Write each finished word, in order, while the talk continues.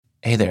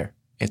Hey there,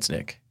 it's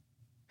Nick.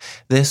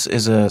 This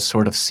is a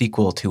sort of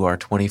sequel to our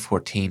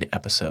 2014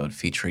 episode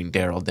featuring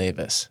Daryl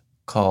Davis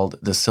called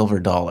The Silver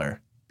Dollar.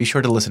 Be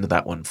sure to listen to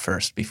that one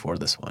first before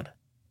this one.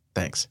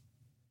 Thanks.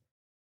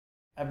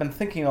 I've been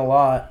thinking a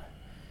lot,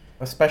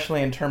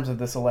 especially in terms of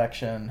this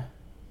election,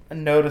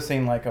 and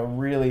noticing like a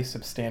really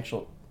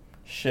substantial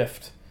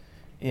shift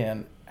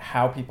in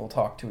how people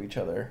talk to each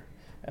other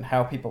and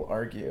how people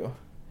argue.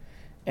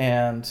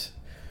 And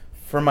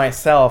for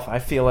myself, I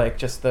feel like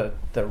just the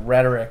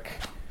rhetoric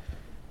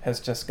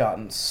has just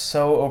gotten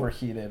so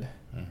overheated.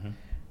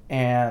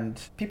 And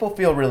people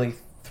feel really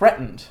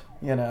threatened,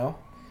 you know?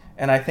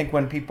 And I think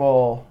when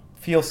people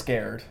feel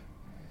scared,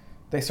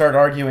 they start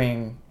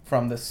arguing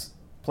from this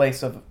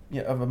place of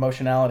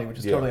emotionality, which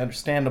is totally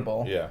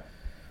understandable. Yeah.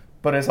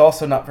 But it's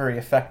also not very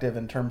effective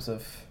in terms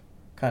of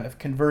kind of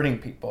converting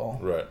people.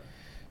 Right.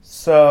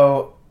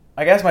 So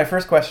I guess my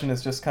first question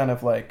is just kind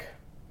of like,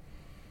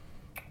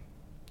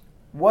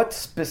 what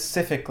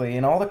specifically,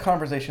 in all the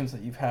conversations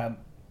that you've had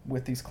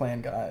with these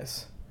Klan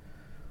guys,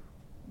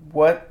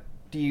 what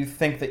do you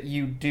think that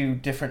you do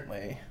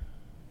differently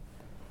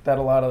that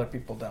a lot of other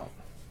people don't?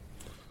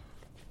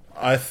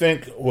 I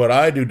think what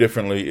I do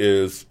differently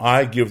is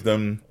I give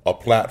them a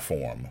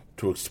platform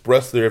to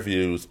express their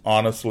views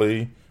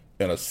honestly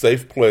in a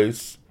safe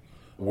place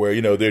where,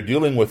 they're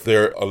dealing with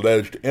their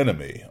alleged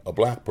enemy, a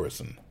black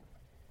person.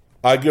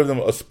 I give them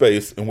a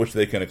space in which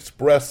they can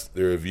express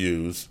their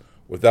views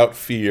without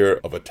fear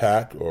of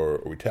attack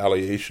or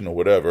retaliation or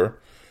whatever,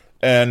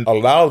 and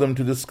allow them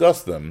to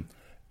discuss them,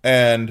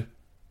 and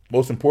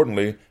most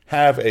importantly,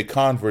 have a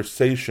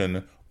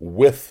conversation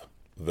with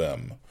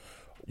them.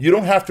 You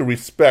don't have to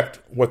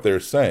respect what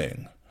they're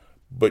saying,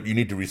 but you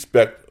need to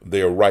respect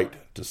their right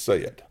to say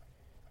it.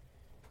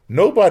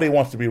 Nobody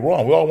wants to be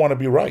wrong. We all want to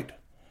be right.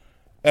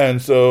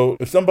 And so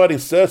if somebody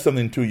says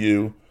something to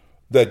you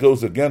that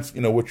goes against,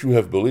 what you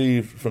have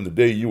believed from the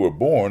day you were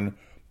born,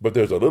 but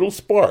there's a little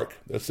spark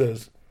that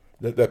says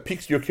that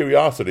piques your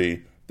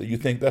curiosity that you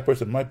think that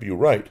person might be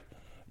right,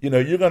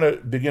 you're going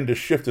to begin to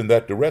shift in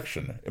that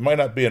direction. It might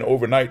not be an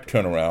overnight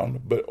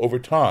turnaround, but over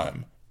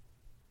time.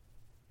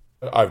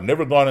 I've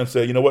never gone and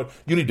said, you know what,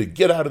 you need to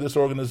get out of this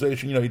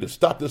organization, you need to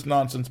stop this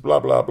nonsense, blah,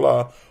 blah,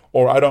 blah.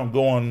 Or I don't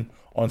go on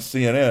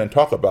CNN and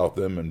talk about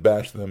them and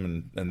bash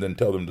them and then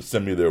tell them to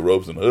send me their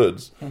robes and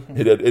hoods.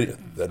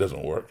 That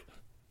doesn't work.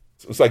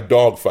 It's like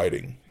dog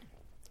fighting.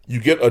 You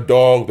get a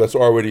dog that's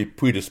already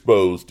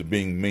predisposed to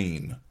being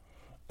mean.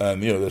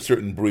 And, there's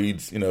certain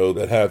breeds,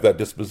 that have that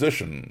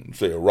disposition,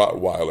 say a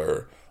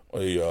Rottweiler,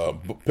 a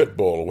pit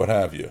bull, or what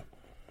have you.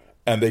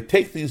 And they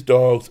take these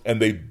dogs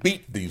and they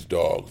beat these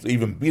dogs,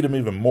 even beat them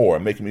even more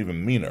and make them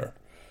even meaner.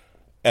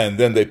 And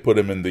then they put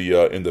them in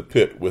the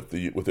pit with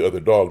the other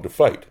dog to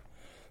fight.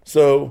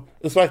 So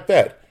it's like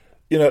that.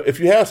 If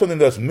you have something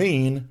that's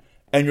mean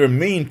and you're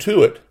mean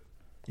to it,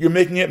 you're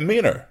making it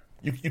meaner.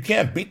 You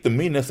can't beat the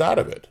meanness out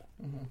of it.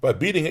 By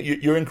beating it,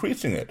 you're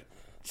increasing it.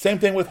 Same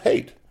thing with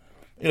hate.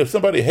 If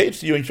somebody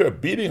hates you and you start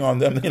beating on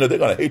them, they're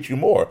going to hate you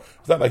more.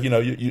 It's not like,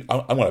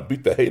 I'm going to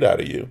beat the hate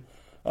out of you.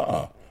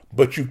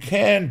 But you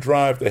can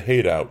drive the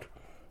hate out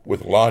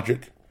with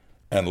logic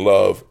and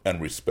love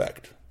and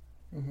respect.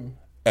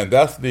 And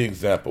that's the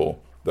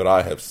example that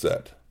I have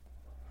set.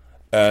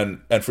 And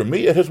for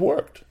me, it has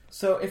worked.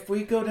 So if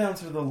we go down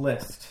through the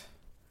list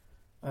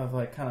of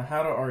like kind of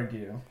how to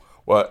argue.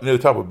 Well, near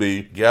the top would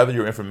be gather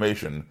your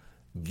information,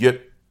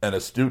 get an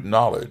astute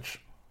knowledge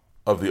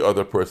of the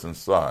other person's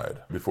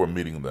side before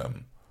meeting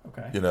them.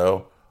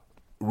 Okay.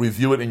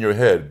 Review it in your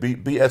head.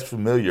 Be as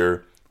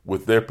familiar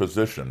with their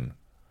position,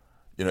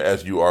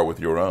 as you are with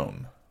your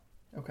own.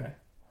 Okay.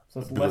 So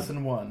it's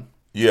lesson one.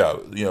 Yeah,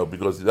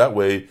 because that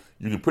way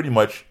you can pretty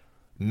much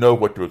know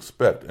what to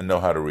expect and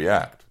know how to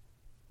react.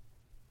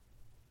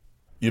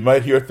 You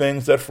might hear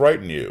things that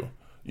frighten you.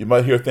 You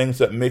might hear things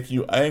that make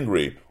you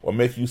angry or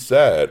make you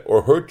sad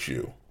or hurt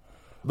you.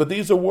 But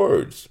these are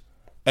words.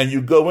 And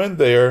you go in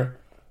there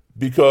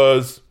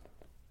because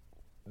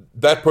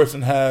that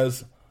person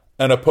has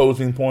an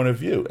opposing point of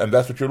view. And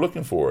that's what you're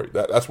looking for.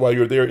 That's why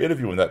you're there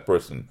interviewing that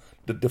person,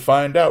 to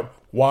find out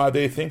why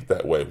they think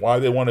that way, why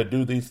they want to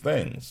do these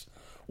things.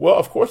 Well,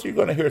 of course you're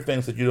going to hear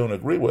things that you don't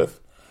agree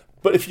with.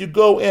 But if you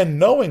go in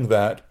knowing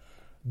that,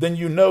 then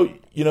you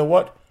know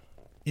what?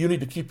 You need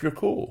to keep your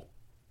cool.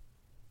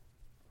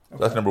 Okay.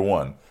 So that's number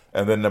one.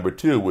 And then number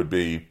two would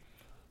be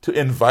to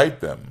invite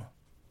them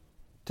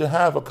to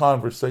have a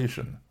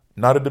conversation,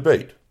 not a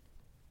debate.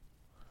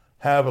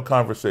 Have a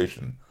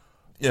conversation.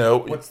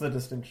 What's the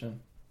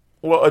distinction?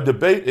 Well, a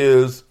debate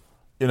is,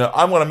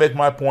 I'm going to make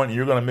my point and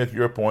you're going to make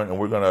your point and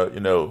we're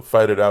going to,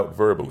 fight it out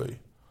verbally.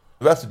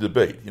 That's a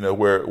debate,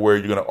 where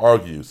you're going to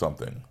argue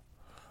something.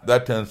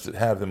 That tends to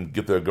have them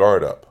get their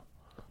guard up.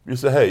 You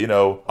say, hey,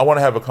 I want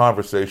to have a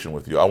conversation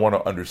with you. I want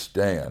to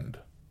understand.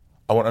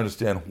 I want to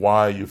understand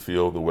why you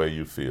feel the way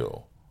you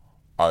feel.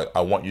 I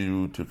want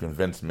you to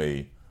convince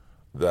me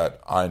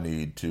that I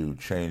need to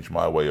change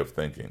my way of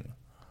thinking.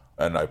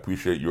 And I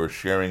appreciate your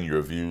sharing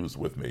your views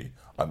with me.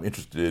 I'm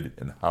interested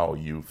in how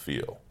you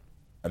feel.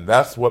 And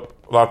that's what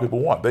a lot of people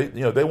want.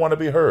 They want to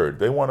be heard.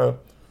 They want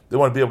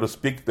to be able to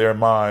speak their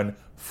mind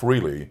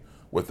freely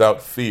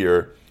without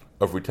fear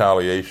of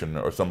retaliation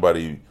or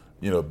somebody,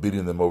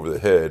 beating them over the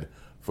head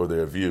for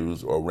their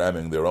views or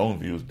ramming their own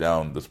views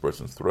down this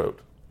person's throat.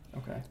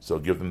 Okay. So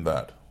give them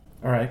that.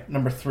 All right.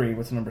 Number 3.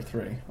 What's number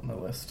 3 on the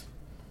list?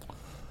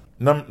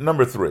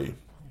 Number 3.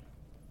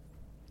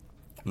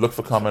 Look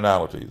for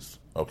commonalities.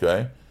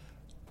 Okay.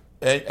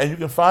 And you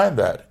can find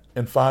that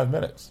in 5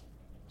 minutes.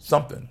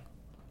 Something.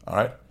 All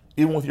right?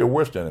 Even with your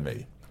worst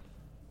enemy.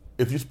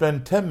 If you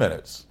spend 10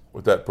 minutes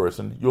with that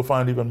person, you'll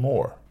find even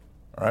more.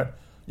 All right?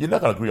 You're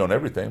not going to agree on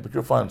everything, but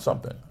you'll find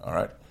something. All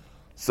right?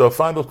 So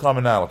find those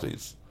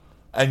commonalities.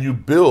 And you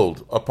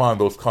build upon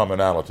those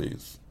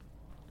commonalities.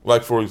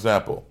 Like, for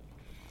example,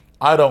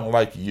 I don't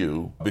like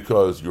you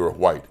because you're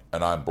white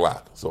and I'm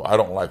black. So I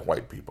don't like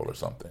white people or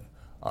something.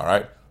 All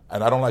right?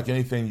 And I don't like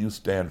anything you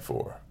stand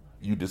for.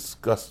 You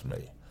disgust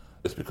me.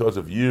 It's because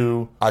of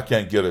you I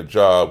can't get a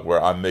job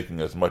where I'm making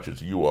as much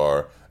as you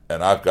are,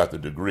 and I've got the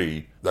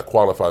degree that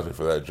qualifies me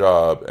for that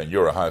job, and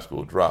you're a high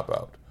school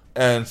dropout.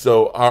 And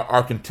so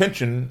our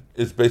contention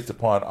is based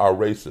upon our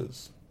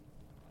races.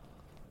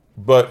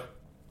 But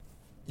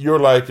you're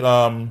like,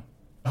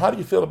 how do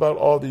you feel about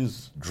all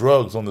these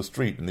drugs on the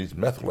street and these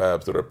meth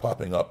labs that are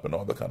popping up and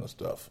all that kind of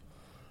stuff?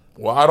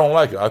 Well, I don't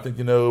like it. I think,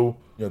 the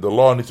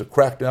law needs to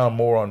crack down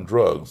more on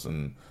drugs,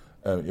 and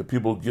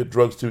people get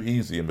drugs too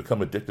easy and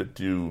become addicted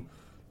to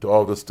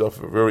all this stuff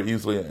very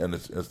easily, and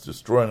it's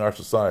destroying our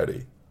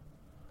society.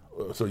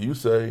 So you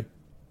say,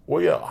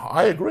 well, yeah,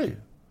 I agree.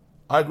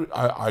 I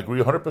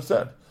agree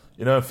 100%.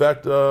 In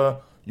fact,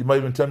 you might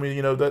even tell me,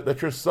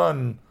 that your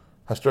son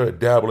has started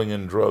dabbling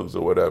in drugs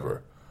or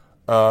whatever.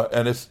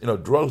 And it's,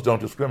 drugs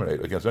don't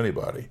discriminate against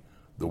anybody.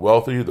 The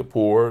wealthy, the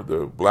poor,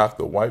 the black,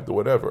 the white, the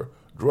whatever.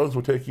 Drugs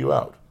will take you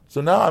out. So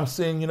now I'm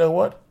seeing,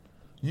 what?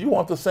 You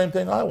want the same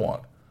thing I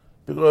want.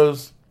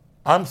 Because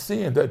I'm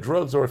seeing that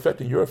drugs are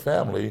affecting your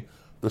family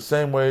the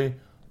same way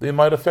they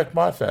might affect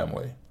my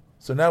family.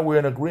 So now we're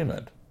in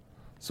agreement.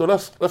 So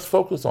let's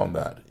focus on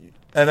that.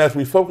 And as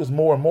we focus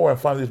more and more and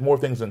find these more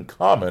things in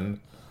common,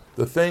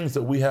 the things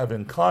that we have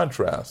in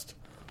contrast,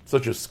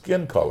 such as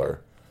skin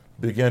color,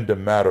 begin to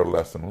matter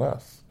less and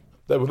less.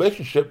 That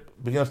relationship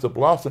begins to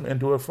blossom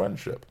into a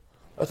friendship.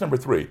 That's number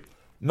 3.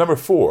 Number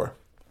 4,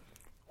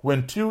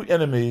 when two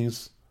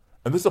enemies,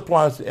 and this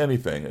applies to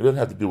anything, it doesn't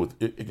have to do with,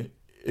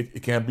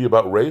 it can be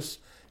about race,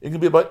 it can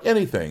be about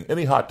anything,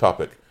 any hot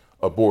topic,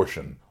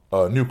 abortion,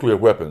 nuclear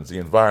weapons, the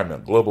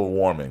environment, global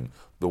warming,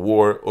 the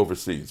war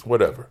overseas,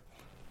 whatever.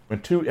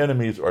 When two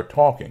enemies are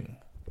talking,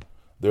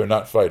 they're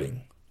not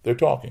fighting, they're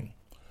talking.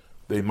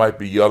 They might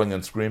be yelling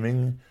and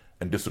screaming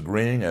and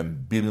disagreeing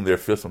and beating their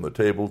fists on the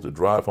table to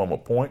drive home a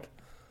point,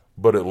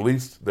 but at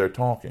least they're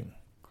talking.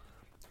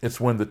 It's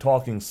when the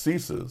talking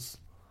ceases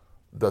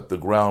that the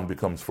ground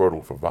becomes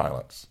fertile for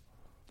violence.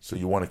 So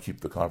you want to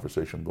keep the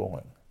conversation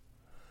going.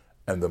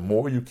 And the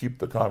more you keep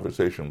the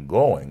conversation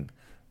going,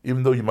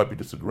 even though you might be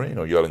disagreeing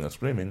or yelling and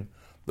screaming,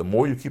 the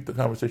more you keep the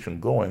conversation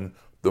going,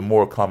 the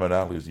more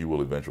commonalities you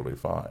will eventually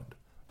find.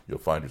 You'll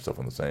find yourself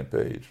on the same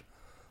page.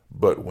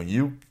 But when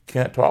you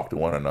can't talk to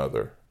one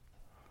another,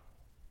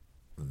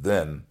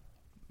 then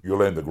you're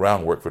laying the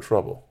groundwork for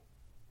trouble.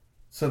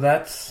 So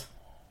that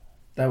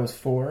was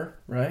 4,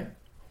 right?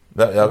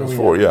 That was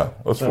 4, yeah.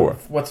 That's so 4.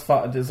 What's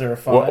 5? Is there a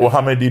 5? Well,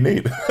 how many do you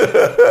need?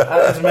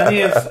 as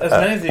many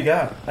as you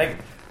got.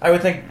 I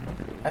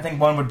think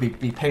one would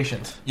be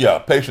patient. Yeah,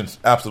 patience,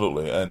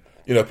 absolutely. And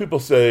people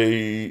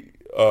say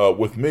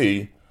with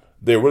me,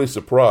 they're really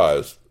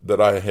surprised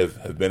that I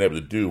have been able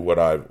to do what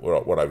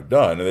I've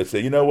done, and they say,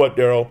 you know what,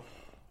 Daryl,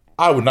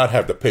 I would not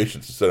have the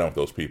patience to sit down with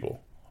those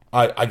people.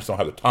 I just don't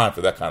have the time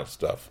for that kind of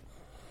stuff.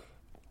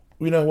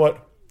 You know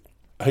what?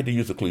 I hate to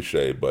use a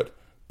cliche, but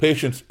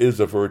patience is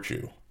a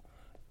virtue,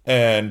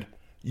 and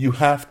you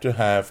have to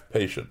have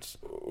patience.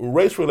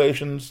 Race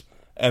relations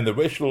and the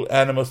racial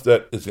animus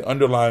that is the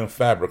underlying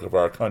fabric of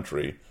our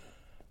country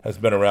has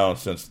been around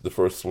since the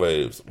first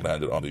slaves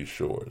landed on these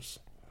shores.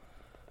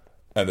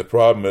 And the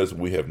problem is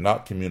we have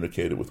not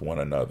communicated with one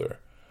another.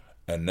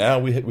 And now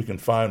we can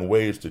find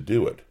ways to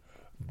do it,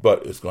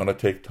 but it's going to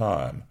take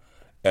time.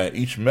 And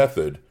each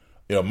method,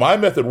 my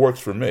method works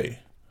for me.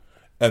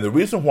 And the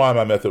reason why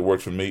my method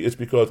works for me is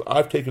because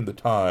I've taken the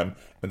time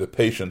and the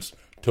patience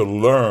to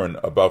learn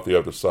about the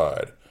other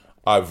side.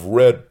 I've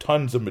read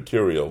tons of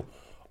material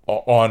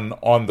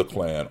on the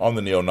Klan, on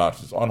the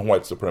neo-Nazis, on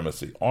white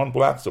supremacy, on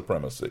black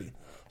supremacy.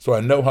 So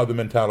I know how the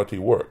mentality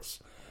works.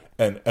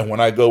 And when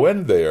I go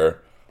in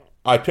there,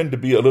 I tend to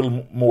be a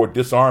little more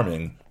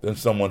disarming than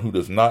someone who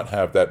does not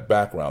have that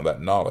background,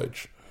 that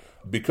knowledge.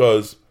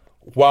 Because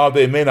while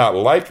they may not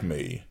like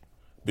me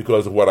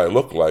because of what I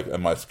look like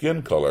and my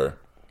skin color,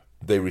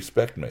 they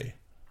respect me.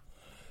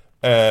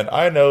 And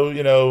I know,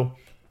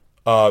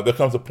 there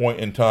comes a point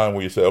in time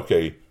where you say,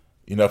 okay,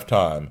 enough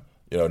time,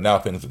 now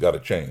things have got to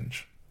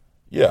change.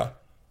 Yeah,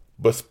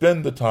 but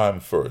spend the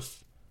time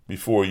first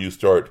before you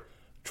start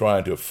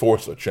trying to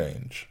force a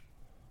change.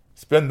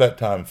 Spend that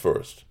time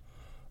first.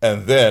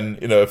 And then,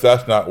 if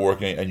that's not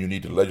working and you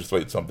need to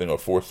legislate something or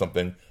force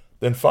something,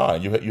 then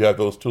fine. You have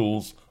those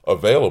tools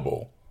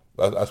available.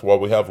 That's why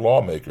we have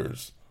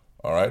lawmakers,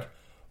 all right?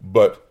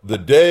 But the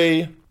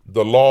day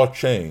the law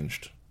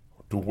changed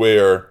to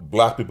where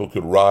black people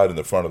could ride in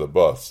the front of the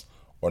bus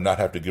or not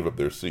have to give up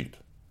their seat,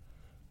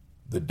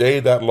 the day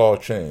that law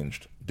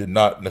changed did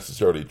not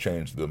necessarily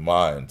change the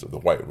minds of the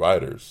white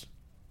riders.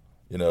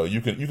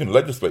 You can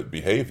legislate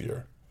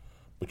behavior,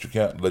 but you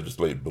can't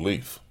legislate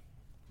belief.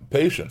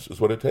 Patience is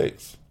what it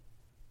takes.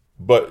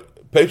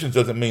 But patience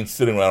doesn't mean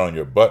sitting around on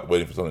your butt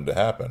waiting for something to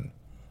happen.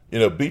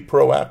 Be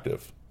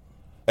proactive.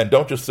 And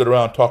don't just sit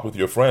around and talk with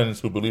your friends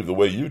who believe the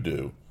way you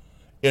do.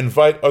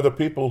 Invite other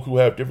people who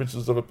have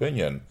differences of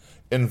opinion.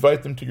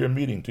 Invite them to your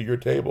meeting, to your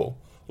table.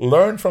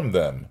 Learn from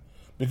them.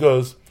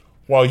 Because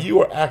while you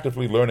are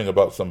actively learning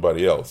about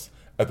somebody else,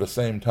 at the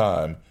same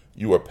time,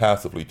 you are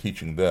passively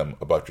teaching them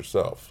about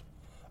yourself.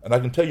 And I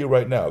can tell you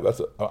right now, I'm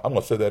going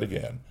to say that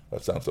again.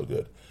 That sounds so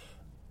good.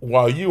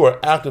 While you are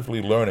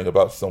actively learning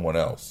about someone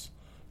else,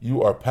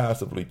 you are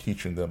passively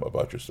teaching them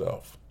about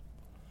yourself.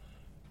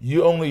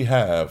 You only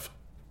have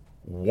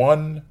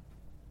one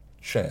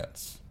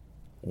chance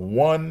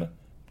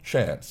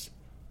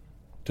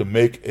to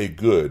make a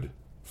good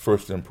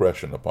first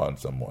impression upon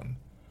someone.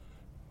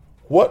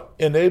 What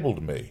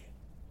enabled me?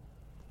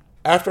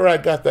 After I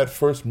got that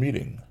first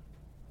meeting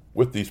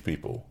with these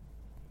people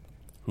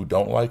who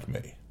don't like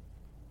me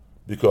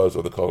because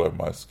of the color of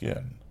my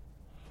skin,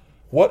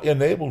 what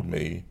enabled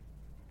me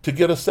to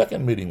get a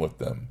second meeting with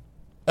them,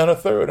 and a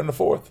third, and a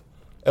fourth,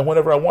 and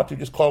whenever I want to,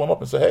 just call them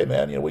up and say, hey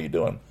man, what are you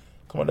doing?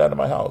 Come on down to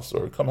my house,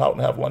 or come out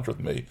and have lunch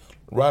with me,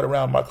 ride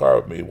around my car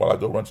with me while I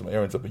go run some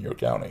errands up in your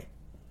county.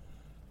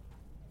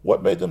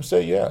 What made them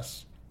say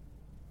yes?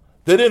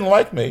 They didn't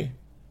like me,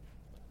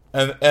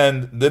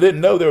 and they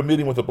didn't know they were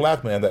meeting with a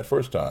black man that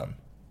first time.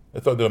 They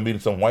thought they were meeting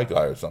some white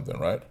guy or something,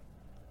 right?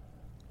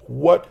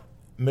 What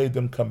made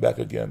them come back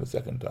again the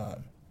second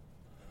time?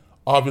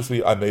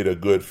 Obviously, I made a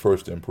good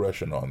first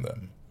impression on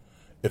them.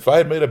 If I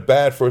had made a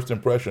bad first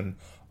impression,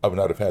 I would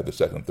not have had the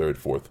second, third,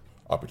 fourth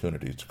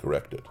opportunities to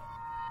correct it.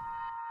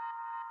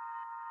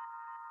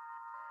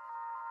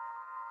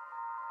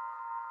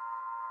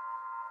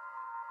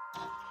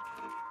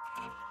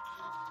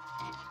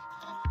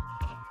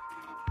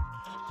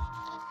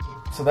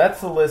 So that's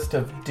the list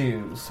of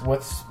do's.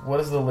 What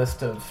is the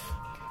list of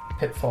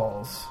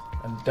pitfalls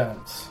and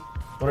don'ts?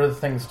 What are the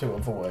things to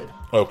avoid?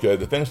 Okay,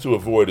 the things to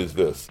avoid is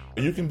this.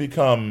 You can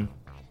become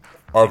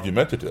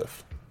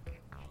argumentative,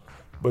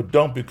 but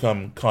don't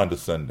become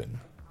condescending.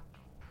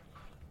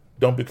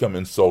 Don't become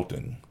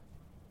insulting.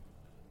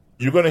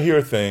 You're going to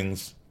hear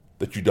things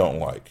that you don't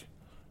like.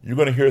 You're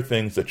going to hear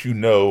things that you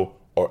know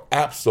are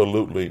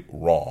absolutely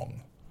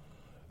wrong.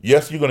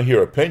 Yes, you're going to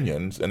hear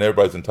opinions, and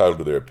everybody's entitled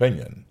to their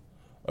opinion,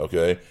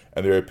 okay?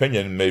 And their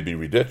opinion may be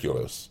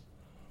ridiculous,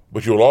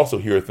 but you'll also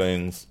hear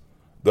things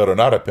that are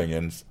not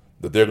opinions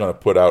that they're going to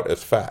put out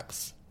as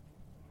facts.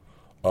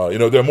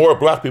 There are more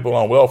black people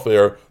on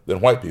welfare than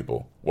white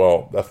people.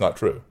 Well, that's not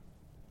true.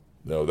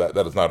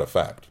 That is not a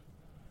fact.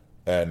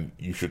 And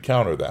you should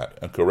counter that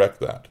and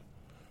correct that.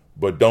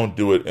 But don't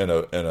do it in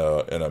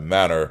a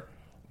manner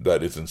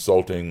that is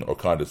insulting or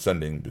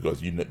condescending,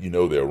 because you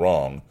know they're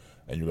wrong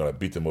and you're going to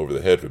beat them over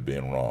the head for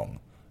being wrong.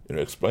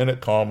 Explain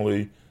it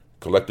calmly,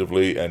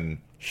 collectively, and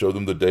show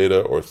them the data,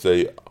 or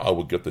say, I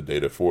will get the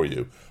data for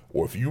you.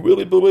 Or if you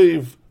really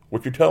believe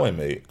what you're telling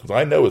me, because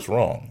I know it's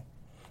wrong,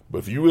 but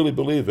if you really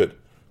believe it,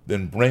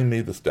 then bring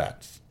me the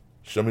stats.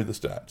 Show me the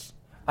stats.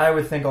 I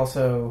would think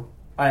also,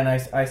 and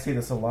I see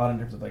this a lot in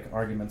terms of like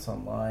arguments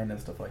online and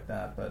stuff like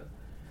that, but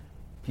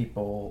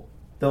people,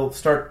 they'll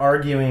start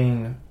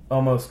arguing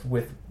almost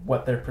with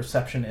what their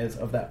perception is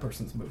of that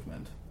person's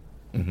movement.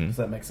 Mm-hmm. Does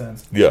that make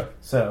sense? Yeah.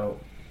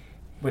 So,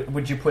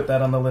 would you put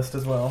that on the list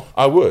as well?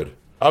 I would.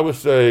 I would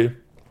say,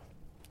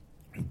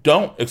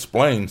 don't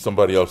explain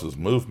somebody else's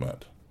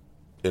movement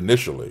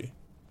initially.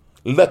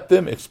 Let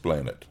them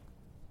explain it.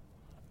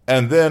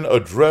 And then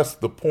address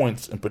the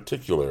points in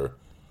particular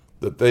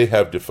that they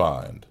have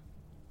defined.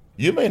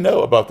 You may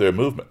know about their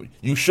movement.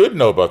 You should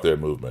know about their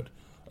movement.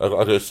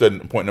 Like I said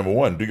in point number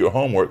 1, do your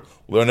homework,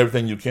 learn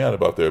everything you can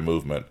about their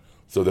movement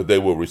so that they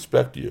will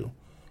respect you.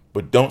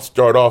 But don't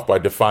start off by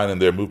defining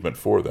their movement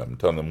for them,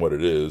 telling them what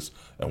it is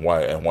and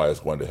why it's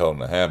going to hell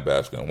in a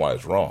handbasket and why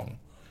it's wrong.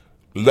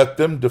 Let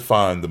them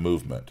define the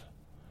movement.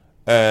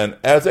 And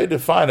as they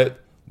define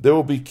it, there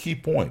will be key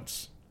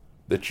points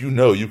that you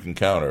can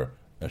counter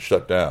and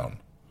shut down.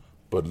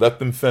 But let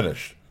them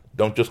finish.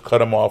 Don't just cut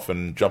them off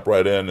and jump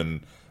right in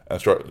and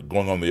start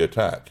going on the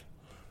attack.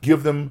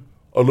 Give them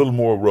a little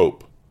more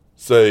rope.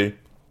 Say,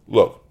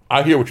 look,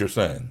 I hear what you're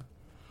saying,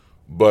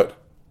 but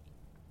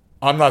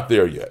I'm not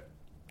there yet.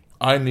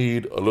 I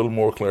need a little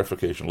more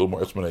clarification, a little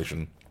more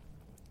explanation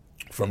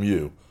from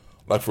you.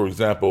 Like, for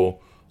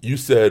example, you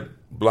said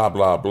blah,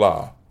 blah,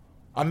 blah.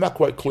 I'm not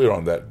quite clear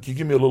on that. Can you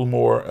give me a little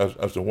more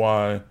as to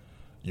why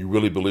you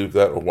really believe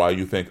that, or why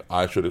you think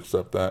I should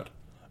accept that?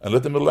 And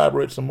let them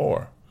elaborate some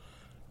more.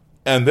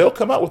 And they'll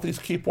come out with these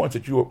key points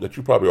that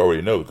you probably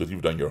already know because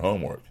you've done your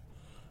homework.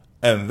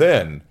 And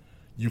then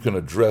you can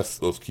address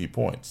those key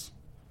points.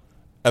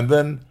 And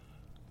then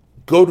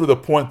go to the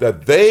point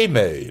that they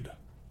made.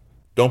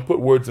 Don't put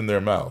words in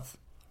their mouth.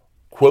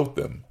 Quote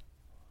them.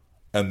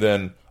 And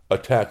then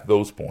attack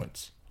those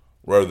points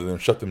rather than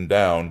shut them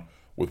down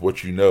with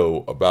what you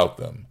know about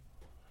them.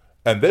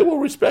 And they will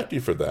respect you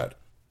for that.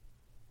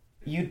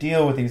 You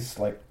deal with these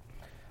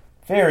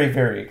very,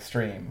 very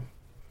extreme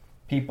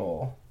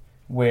people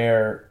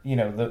where,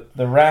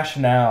 the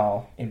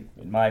rationale, in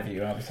my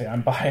view, obviously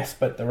I'm biased,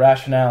 but the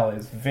rationale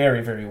is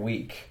very, very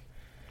weak.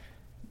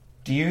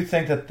 Do you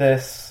think that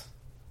this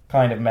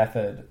kind of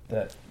method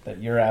that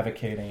you're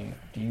advocating,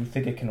 do you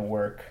think it can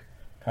work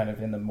kind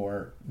of in the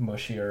more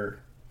mushier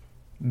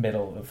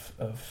middle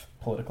of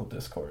political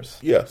discourse?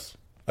 Yes,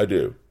 I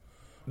do.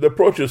 The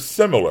approach is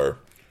similar,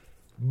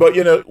 but,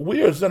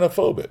 we are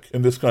xenophobic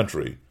in this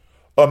country.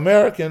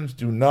 Americans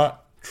do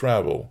not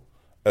travel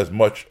as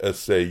much as,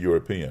 say,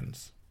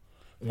 Europeans.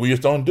 We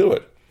just don't do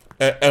it.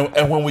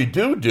 And when we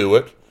do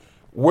it,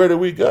 where do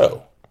we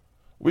go?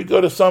 We go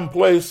to some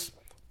place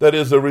that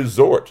is a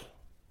resort,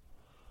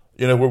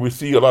 where we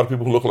see a lot of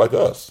people who look like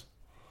us.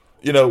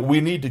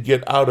 We need to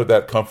get out of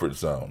that comfort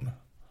zone.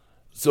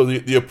 So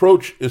the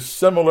approach is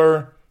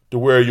similar to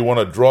where you want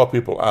to draw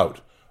people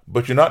out,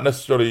 but you're not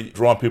necessarily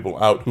drawing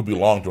people out who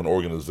belong to an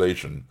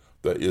organization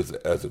that is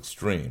as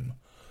extreme.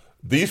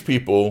 These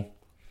people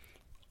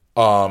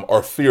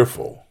are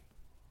fearful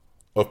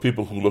of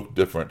people who look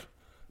different,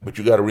 but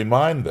you got to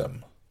remind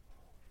them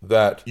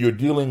that you're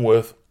dealing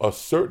with a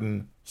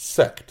certain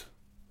sect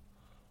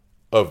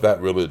of that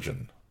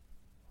religion.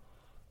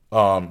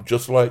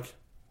 Just like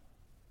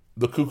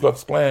the Ku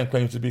Klux Klan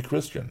claims to be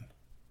Christian.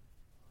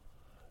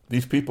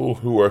 These people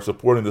who are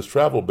supporting this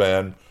travel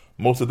ban,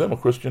 most of them are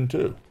Christian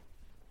too.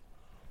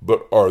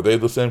 But are they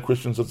the same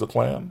Christians as the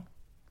Klan?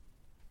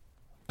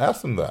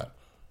 Ask them that.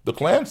 The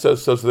Klan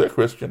says they're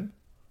Christian.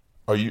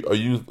 Are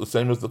you the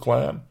same as the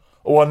Klan?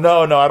 Oh, well,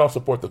 no, I don't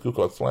support the Ku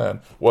Klux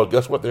Klan. Well,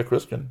 guess what? They're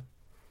Christian.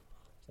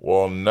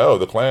 Well, no,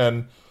 the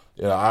Klan,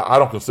 I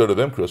don't consider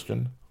them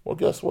Christian. Well,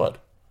 guess what?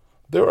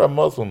 There are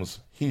Muslims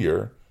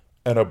here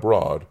and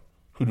abroad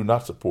who do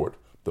not support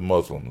the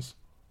Muslims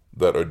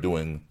that are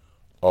doing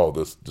all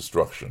this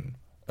destruction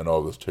and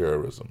all this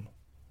terrorism.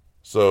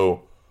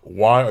 So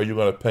why are you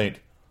going to paint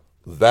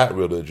that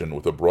religion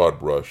with a broad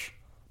brush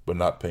but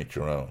not paint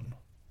your own?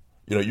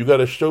 You got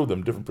to show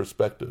them different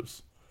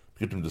perspectives,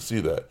 get them to see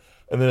that.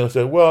 And then they'll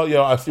say, well,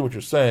 I see what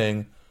you're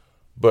saying,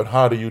 but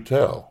how do you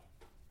tell?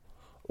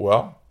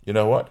 Well, you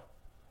know what?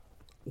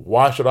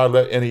 Why should I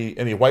let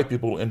any white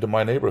people into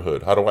my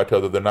neighborhood? How do I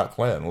tell that they're not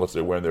Klan unless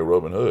they're wearing their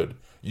robe and hood?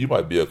 You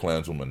might be a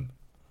Klanswoman.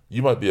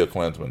 You might be a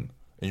Klansman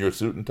in your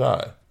suit and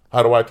tie.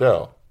 How do I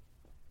tell?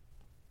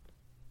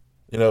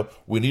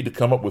 We need to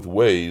come up with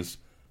ways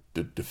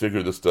to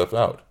figure this stuff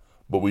out.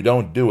 But we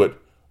don't do it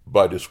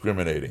by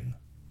discriminating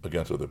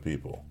against other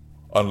people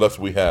unless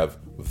we have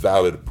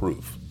valid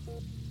proof.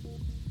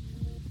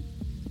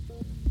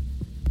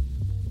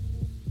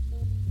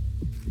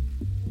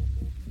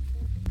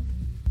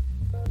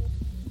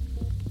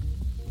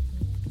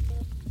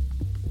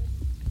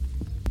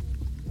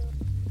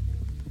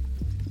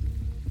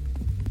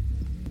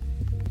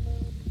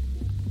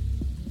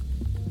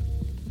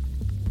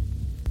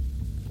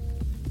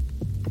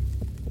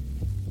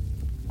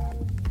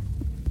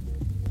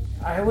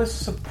 I was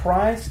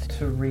surprised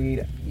to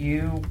read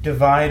you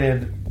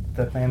divided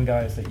the Klan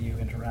guys that you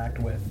interact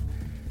with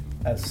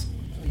as,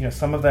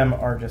 some of them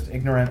are just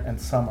ignorant and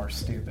some are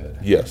stupid.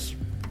 Yes.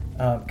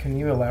 Can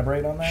you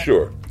elaborate on that?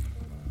 Sure.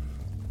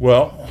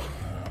 Well,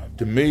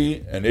 to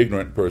me, an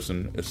ignorant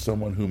person is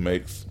someone who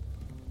makes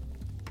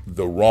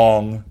the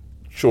wrong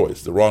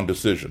choice, the wrong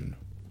decision,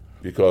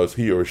 because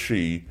he or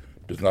she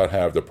does not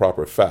have the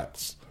proper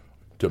facts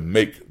to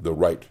make the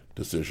right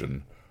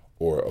decision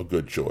or a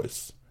good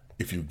choice.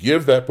 If you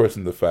give that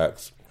person the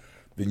facts,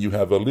 then you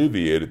have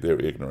alleviated their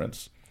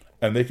ignorance,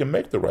 and they can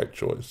make the right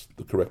choice,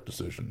 the correct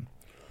decision.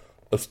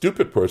 A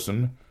stupid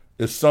person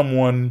is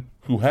someone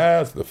who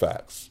has the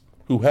facts,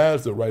 who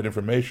has the right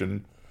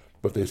information,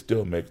 but they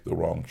still make the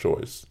wrong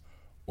choice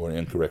or an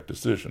incorrect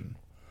decision.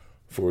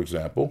 For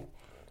example,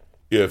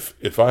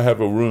 if I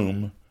have a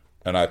room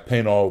and I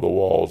paint all the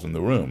walls in the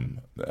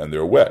room and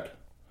they're wet,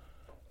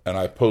 and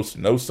I post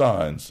no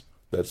signs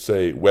that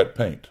say wet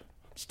paint,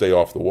 stay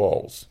off the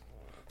walls.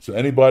 So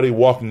anybody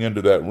walking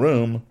into that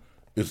room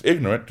is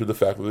ignorant to the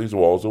fact that these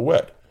walls are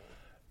wet.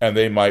 And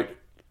they might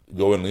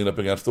go and lean up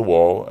against the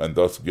wall and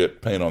thus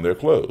get paint on their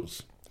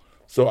clothes.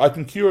 So I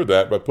can cure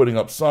that by putting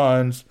up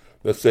signs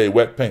that say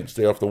wet paint,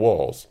 stay off the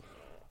walls.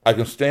 I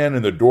can stand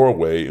in the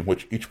doorway in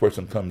which each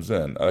person comes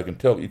in, and I can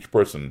tell each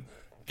person,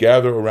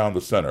 gather around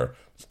the center,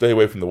 stay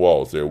away from the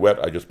walls. They're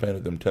wet, I just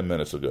painted them 10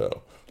 minutes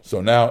ago. So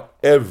now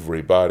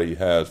everybody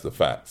has the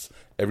facts.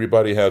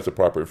 Everybody has the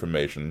proper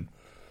information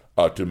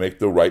to make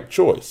the right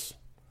choice.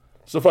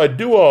 So if I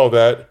do all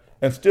that,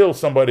 and still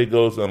somebody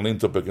goes and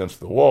leans up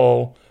against the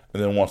wall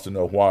and then wants to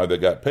know why they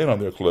got paint on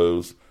their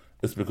clothes,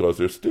 it's because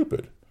they're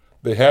stupid.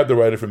 They had the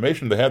right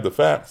information, they had the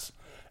facts,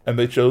 and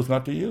they chose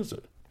not to use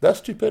it. That's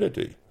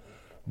stupidity.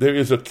 There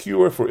is a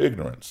cure for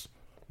ignorance.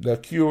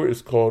 That cure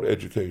is called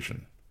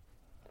education.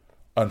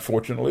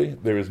 Unfortunately,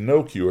 there is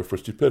no cure for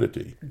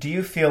stupidity. Do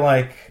you feel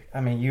like,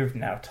 you've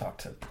now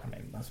talked to,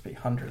 must be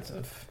hundreds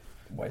of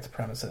white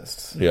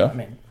supremacists. Yeah.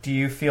 Do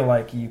you feel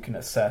like you can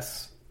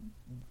assess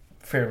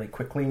fairly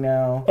quickly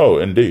now? Oh,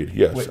 indeed,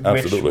 yes,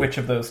 absolutely. Which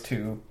of those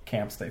two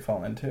camps they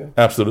fall into?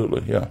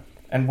 Absolutely, yeah.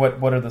 And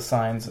what are the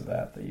signs of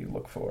that you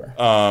look for?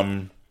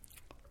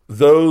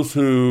 Those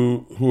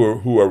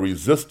who are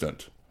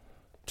resistant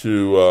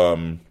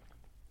to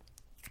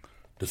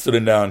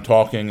sitting down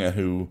talking and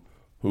who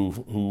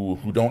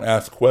don't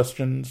ask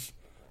questions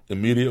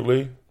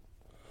immediately,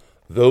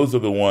 those are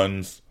the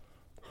ones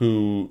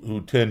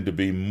who tend to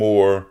be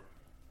more,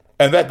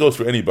 and that goes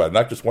for anybody,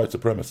 not just white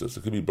supremacists.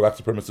 It could be black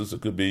supremacists,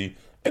 it could be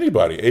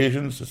anybody,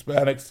 Asians,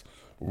 Hispanics,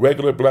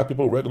 regular black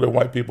people, regular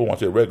white people. When I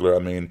say regular, I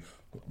mean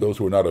those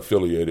who are not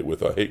affiliated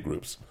with hate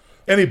groups.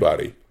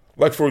 Anybody.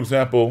 Like, for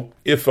example,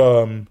 if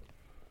I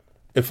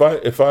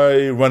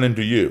run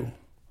into you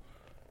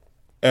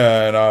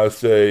and I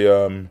say,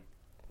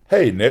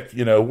 hey, Nick,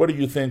 what do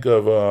you think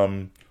of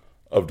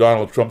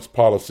Donald Trump's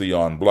policy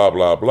on blah,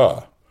 blah,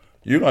 blah?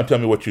 You're going to tell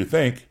me what you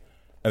think,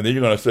 and then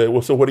you're going to say,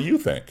 well, so what do you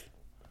think?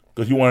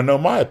 Because you want to know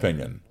my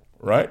opinion,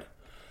 right?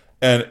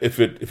 And if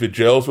it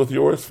gels with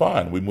yours,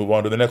 fine. We move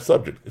on to the next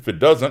subject. If it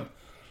doesn't,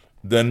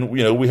 then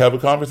we have a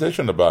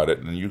conversation about it,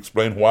 and you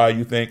explain why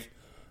you think,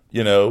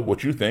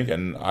 what you think,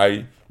 and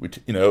we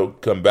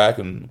come back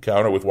and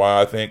counter with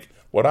why I think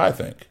what I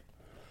think.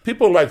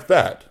 People like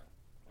that,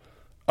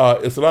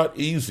 it's a lot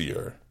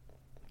easier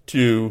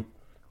to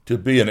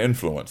be an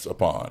influence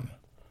upon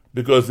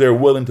because they're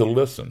willing to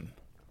listen.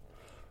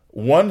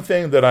 One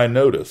thing that I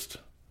noticed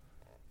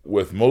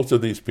with most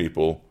of these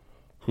people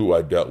who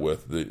I dealt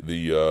with, the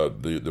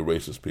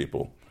racist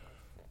people,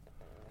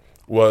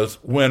 was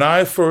when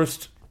I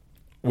first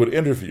would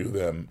interview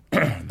them,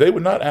 they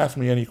would not ask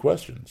me any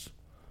questions.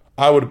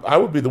 I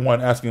would be the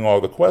one asking all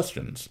the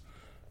questions,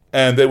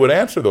 and they would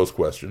answer those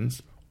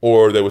questions,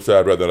 or they would say,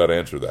 I'd rather not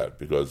answer that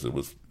because it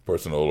was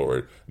personal or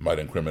it might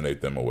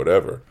incriminate them or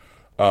whatever.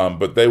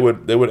 But they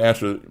would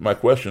answer my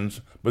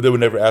questions, but they would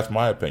never ask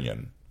my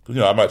opinion.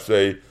 I might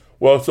say,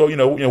 well, so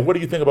what do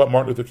you think about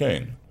Martin Luther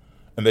King?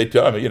 And they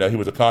tell me, he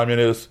was a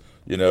communist.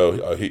 He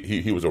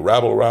was a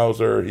rabble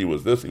rouser. He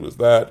was this, he was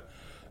that,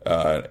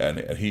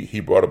 and he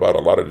brought about a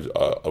lot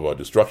of a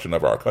destruction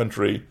of our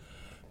country.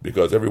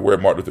 Because everywhere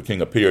Martin Luther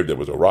King appeared, there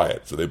was a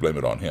riot, so they blame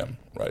it on him,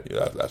 right?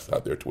 That's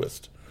not their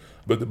twist.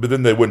 But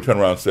then they wouldn't turn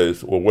around and say,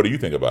 well, what do you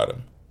think about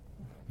him?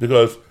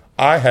 Because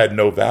I had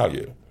no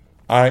value.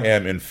 I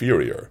am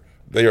inferior.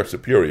 They are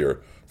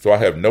superior. So I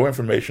have no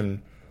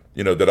information,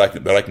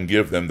 that I can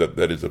give them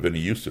that is of any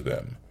use to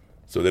them.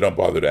 So they don't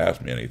bother to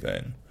ask me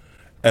anything.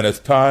 And as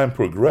time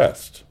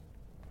progressed,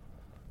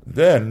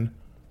 then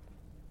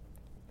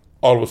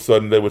all of a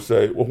sudden they would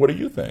say, well, what do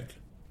you think?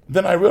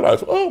 Then I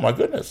realized, oh, my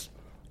goodness.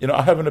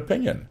 I have an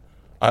opinion.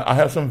 I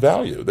have some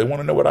value. They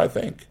want to know what I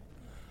think.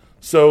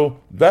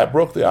 So that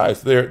broke the ice.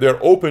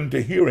 They're open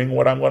to hearing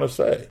what I'm going to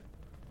say.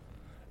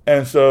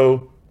 And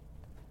so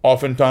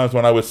oftentimes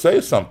when I would say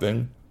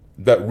something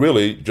that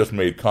really just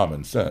made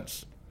common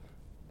sense,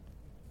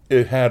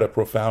 it had a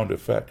profound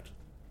effect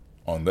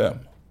on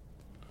them.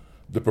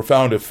 The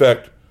profound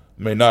effect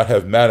may not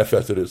have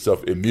manifested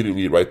itself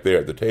immediately right there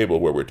at the table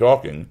where we're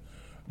talking,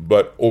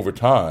 but over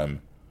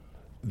time,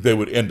 they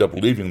would end up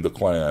leaving the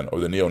Klan or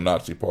the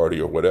neo-Nazi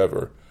party or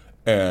whatever,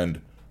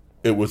 and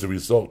it was a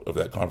result of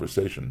that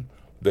conversation.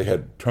 They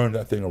had turned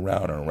that thing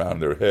around and around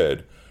their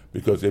head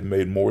because it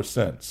made more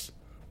sense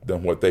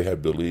than what they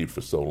had believed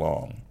for so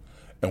long.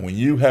 And when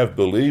you have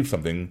believed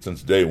something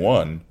since day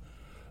one,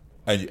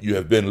 and you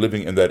have been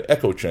living in that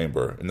echo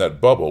chamber, in that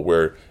bubble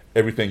where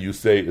everything you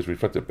say is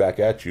reflected back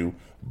at you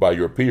by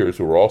your peers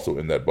who are also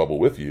in that bubble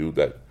with you,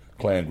 that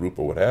Klan group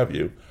or what have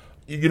you,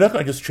 you're not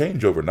going to just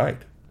change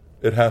overnight.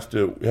 It has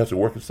to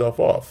work itself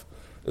off.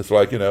 It's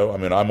like,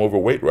 I'm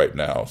overweight right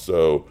now,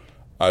 so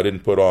I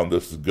didn't put on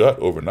this gut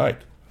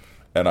overnight.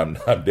 And I'm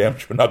damn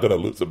sure not going to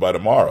lose it by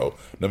tomorrow,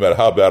 no matter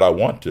how bad I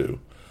want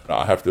to.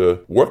 I have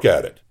to work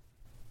at it.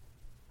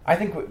 I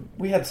think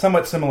we had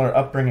somewhat similar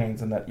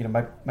upbringings in that,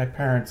 my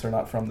parents are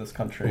not from this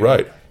country.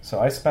 Right.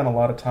 So I spent a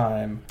lot of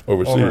time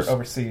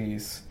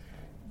overseas.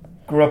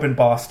 Grew up in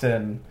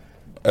Boston.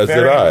 As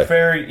did I.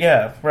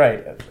 Yeah,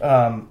 right.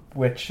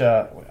 Which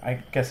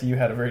I guess you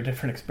had a very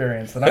different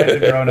experience than I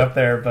did growing up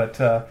there.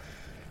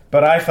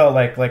 But I felt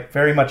like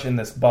very much in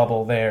this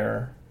bubble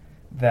there,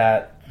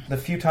 that the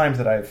few times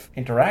that I've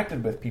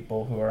interacted with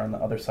people who are on the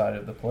other side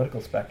of the political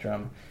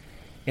spectrum,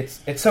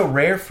 it's so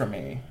rare for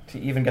me to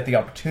even get the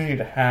opportunity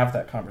to have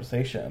that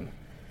conversation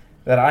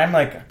that I'm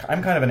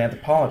kind of an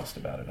anthropologist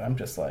about it. I'm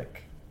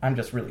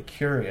just really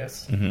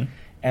curious. Mm-hmm.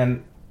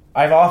 And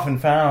I've often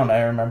found,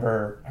 I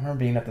remember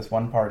being at this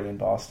one party in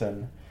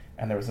Boston,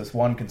 and there was this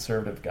one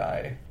conservative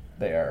guy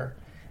there,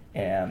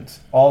 and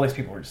all these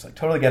people were just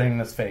totally getting in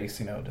his face,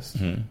 just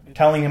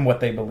telling him what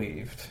they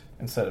believed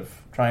instead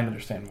of trying to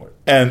understand what.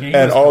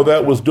 And all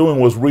that was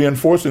doing was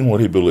reinforcing what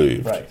he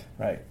believed.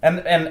 Right.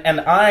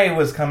 And I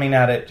was coming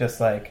at it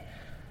just like,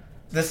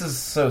 this is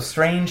so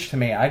strange to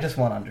me. I just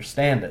want to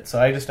understand it.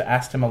 So I just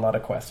asked him a lot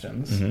of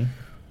questions.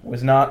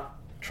 Was not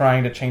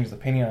trying to change his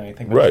opinion on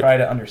anything, but try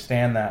to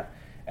understand that.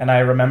 And I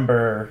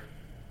remember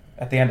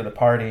at the end of the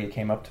party, he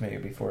came up to me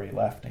before he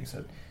left, and he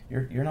said,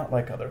 "You're not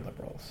like other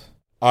liberals."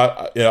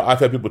 I've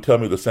had people tell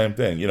me the same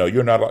thing.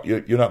 You're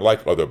not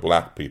like other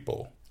black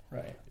people.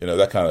 Right.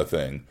 That kind of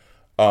thing.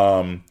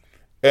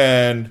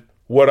 And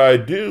what I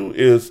do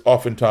is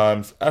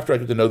oftentimes, after I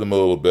get to know them a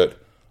little bit,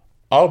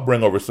 I'll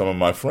bring over some of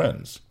my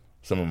friends,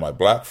 some of my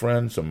black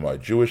friends, some of my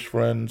Jewish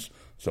friends,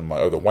 some of my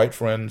other white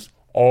friends,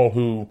 all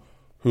who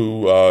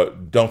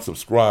don't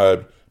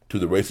subscribe to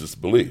the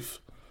racist belief.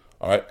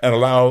 All right, and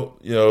allow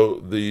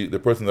the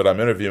person that I'm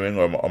interviewing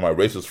or my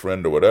racist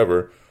friend or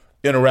whatever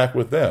interact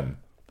with them,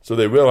 so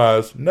they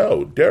realize,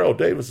 no, Daryl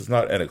Davis is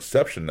not an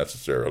exception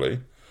necessarily.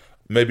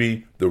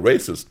 Maybe the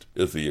racist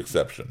is the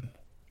exception.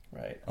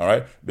 Right. All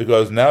right,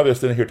 because now they're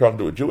sitting here talking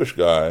to a Jewish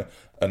guy,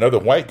 another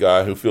white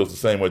guy who feels the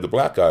same way the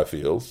black guy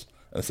feels,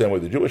 and the same way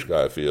the Jewish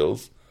guy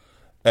feels,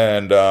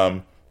 and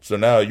so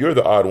now you're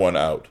the odd one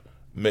out,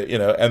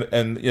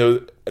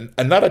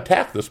 and not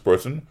attack this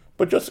person,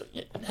 but just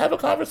have a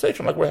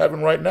conversation like we're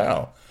having right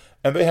now.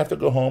 And they have to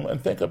go home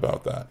and think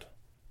about that.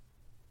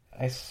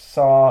 I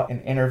saw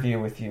an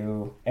interview with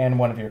you and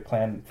one of your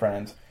Klan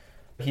friends.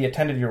 He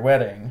attended your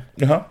wedding.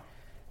 Uh-huh.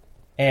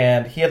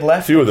 And he had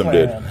left the Klan. Few of them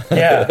did.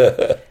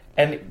 Yeah.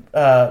 And,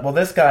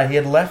 this guy, he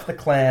had left the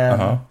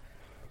Klan,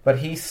 but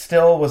he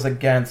still was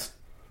against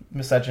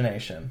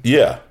miscegenation.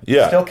 Yeah.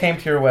 Still came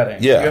to your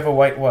wedding. Yeah. You have a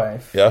white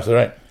wife. Yeah, that's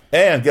right.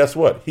 And guess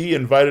what? He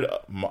invited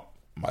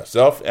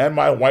myself and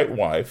my white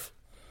wife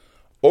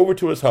over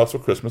to his house for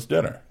Christmas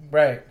dinner.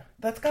 Right.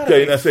 That's got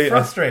to be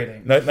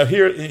frustrating. Now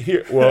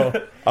here. Well,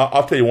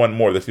 I'll tell you one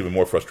more that's even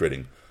more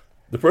frustrating.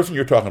 The person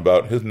you're talking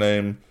about, his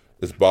name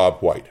is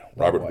Bob White,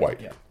 Robert White.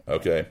 Yeah.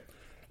 Okay.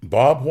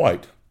 Bob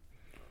White,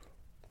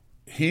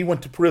 he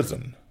went to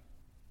prison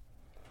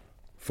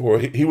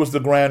he was the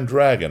Grand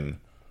Dragon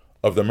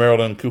of the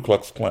Maryland Ku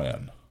Klux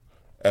Klan.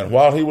 And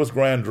while he was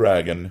Grand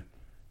Dragon,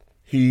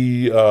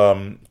 he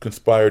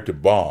conspired to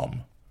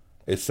bomb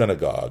a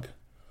synagogue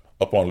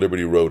up on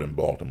Liberty Road in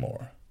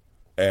Baltimore.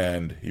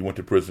 And he went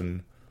to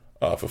prison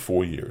for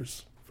 4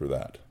 years for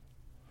that.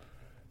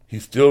 He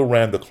still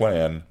ran the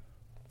Klan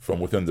from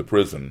within the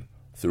prison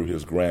through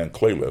his Grand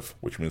Caliph,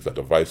 which means like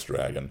a vice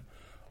dragon,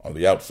 on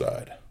the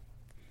outside.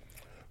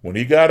 When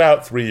he got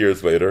out 3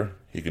 years later,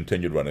 he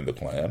continued running the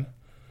Klan.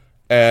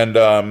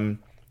 And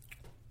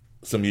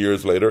some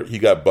years later, he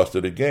got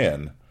busted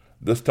again,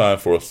 this time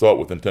for assault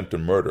with intent to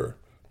murder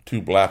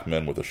 2 black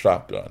men with a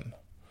shotgun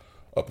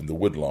up in the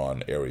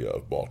Woodlawn area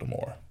of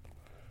Baltimore.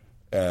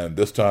 And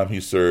this time he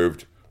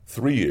served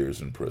 3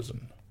 years in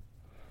prison.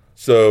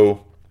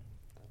 So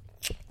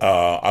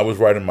I was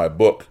writing my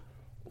book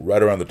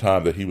right around the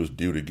time that he was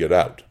due to get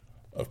out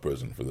of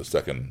prison for the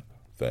second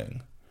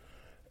thing.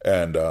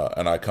 And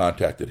I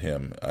contacted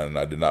him, and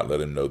I did not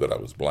let him know that I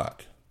was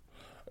black.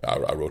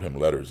 I wrote him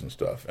letters and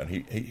stuff, and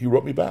he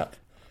wrote me back.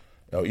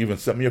 Even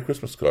sent me a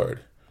Christmas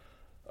card.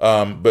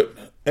 But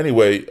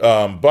anyway,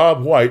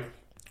 Bob White,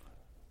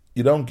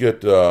 you don't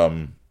get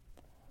an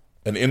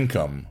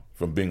income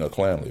from being a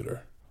Klan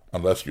leader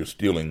unless you're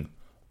stealing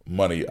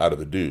money out of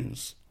the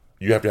dues.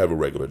 You have to have a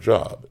regular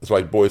job. It's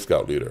like Boy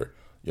Scout leader.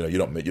 You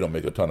don't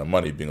make a ton of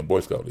money being a Boy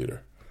Scout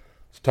leader.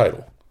 It's a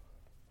title.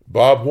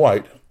 Bob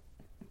White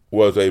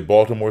was a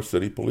Baltimore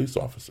City police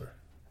officer.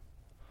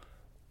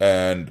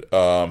 And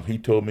he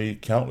told me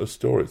countless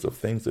stories of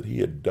things that he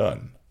had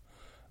done.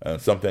 And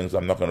some things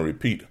I'm not going to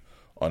repeat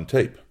on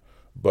tape.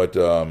 But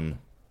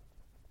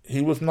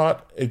he was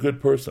not a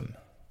good person.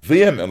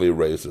 Vehemently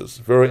racist,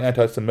 very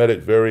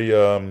anti-Semitic, very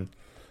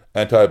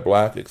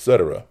anti-black,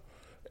 etc.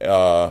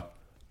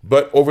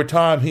 But over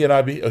time, he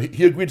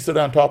agreed to sit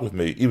down and talk with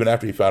me, even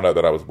after he found out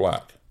that I was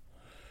black.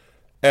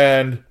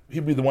 And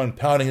he'd be the one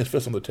pounding his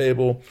fist on the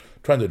table,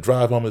 trying to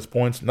drive home his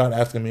points, not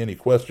asking me any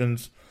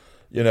questions.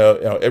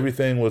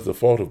 Everything was the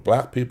fault of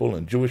black people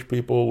and Jewish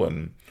people,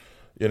 and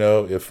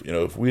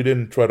if we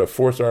didn't try to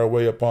force our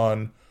way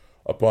upon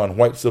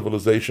white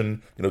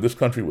civilization, this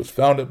country was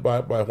founded by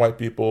white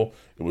people.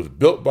 It was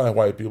built by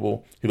white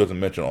people. He doesn't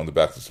mention on the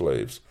backs of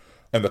slaves,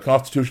 and the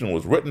Constitution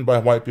was written by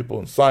white people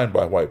and signed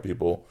by white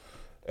people.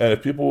 And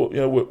if people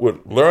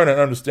would learn and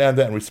understand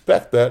that and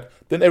respect that,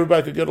 then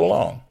everybody could get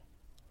along.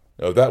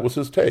 That was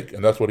his take,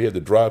 and that's what he had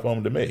to drive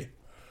home to me.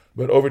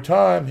 But over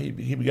time, he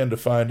began to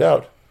find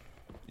out,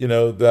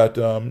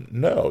 that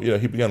no,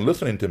 he began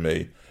listening to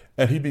me,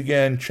 and he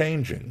began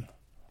changing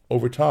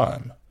over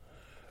time.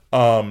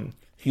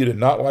 He did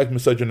not like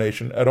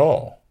miscegenation at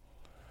all,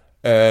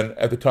 and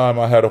at the time,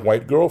 I had a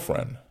white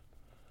girlfriend,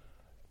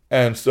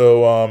 and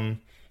so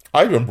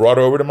I even brought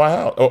her over to my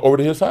house, over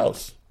to his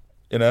house,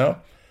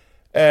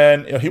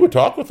 and he would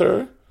talk with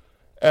her,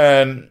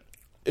 and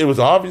it was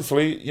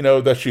obviously,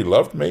 that she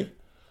loved me,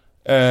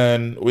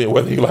 and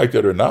whether he liked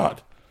it or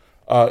not.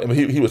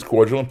 He was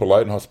cordial and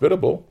polite and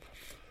hospitable,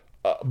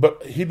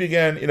 but he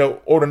began,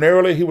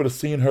 ordinarily he would have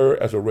seen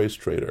her as a race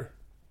traitor.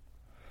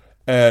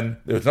 And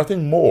there's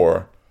nothing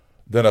more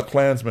than a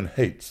Klansman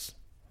hates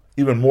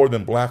even more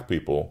than black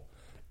people,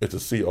 is to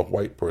see a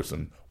white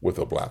person with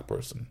a black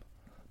person,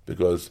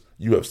 because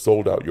you have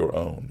sold out your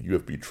own. You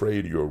have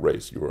betrayed your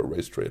race. You're a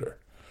race traitor.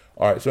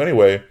 All right, so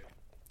anyway,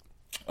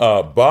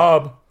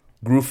 Bob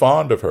grew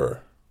fond of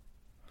her.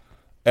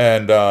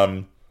 And,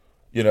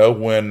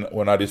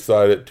 when I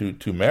decided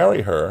to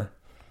marry her,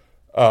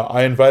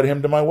 I invited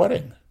him to my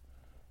wedding.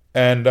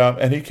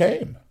 And he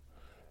came.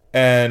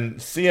 And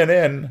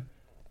CNN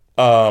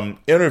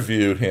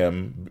interviewed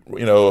him,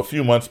 a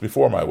few months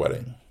before my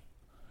wedding.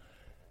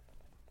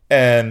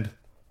 And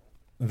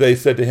they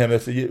said to him, they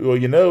said, well,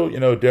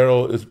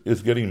 Daryl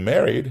is getting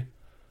married,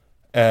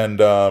 and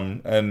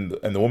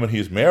the woman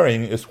he's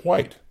marrying is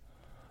white.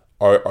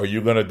 Are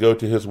you going to go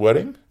to his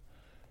wedding?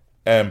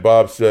 And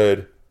Bob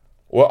said,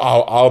 well,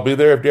 I'll be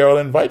there if Daryl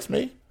invites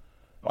me.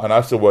 And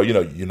I said, well,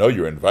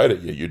 you're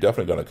invited. You're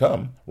definitely going to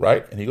come,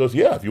 right? And he goes,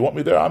 yeah, if you want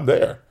me there, I'm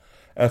there.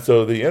 And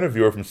so the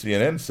interviewer from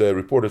CNN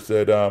reporter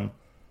said, well,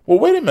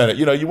 wait a minute.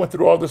 You went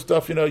through all this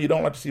stuff. You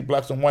don't like to see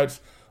blacks and whites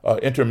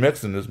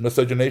intermix, and there's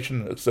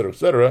miscegenation, et cetera, et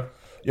cetera.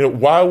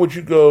 Why would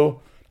you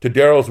go to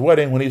Daryl's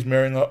wedding when he's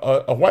marrying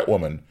a white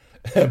woman?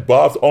 And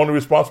Bob's only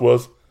response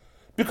was,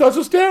 because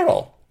it's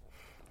Daryl.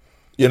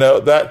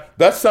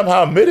 That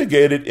somehow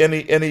mitigated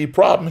any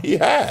problem he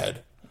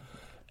had.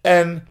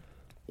 And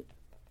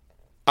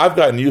I've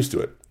gotten used to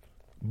it.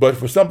 But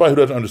for somebody who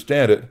doesn't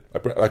understand it,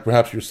 like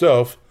perhaps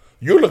yourself,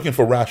 you're looking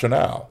for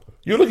rationale.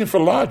 You're looking for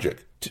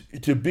logic.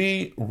 To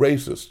be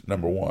racist,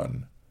 number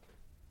one,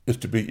 is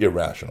to be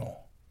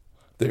irrational.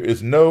 There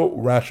is no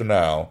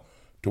rationale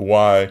to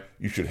why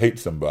you should hate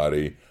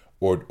somebody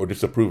or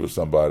disapprove of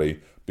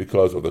somebody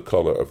because of the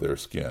color of their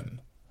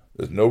skin.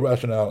 There's no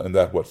rationale in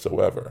that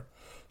whatsoever.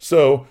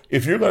 So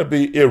if you're going to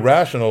be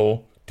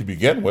irrational to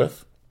begin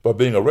with by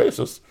being a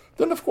racist,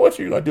 then of course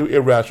you're going to do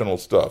irrational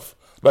stuff,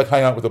 like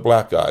hang out with a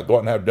black guy, go out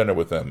and have dinner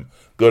with him,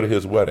 go to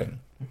his wedding.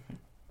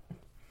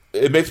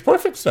 It makes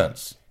perfect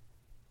sense.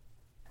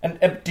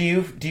 And do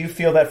you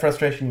feel that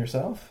frustration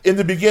yourself? In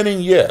the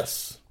beginning,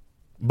 yes.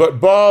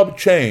 But Bob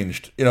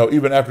changed,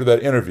 even after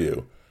that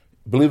interview.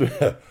 Believe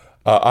it,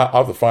 I'll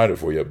have to find it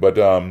for you. But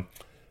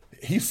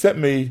he sent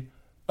me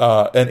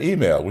an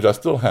email, which I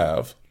still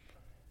have,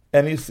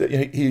 and he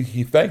said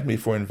he thanked me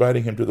for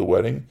inviting him to the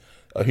wedding.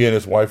 He and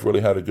his wife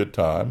really had a good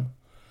time,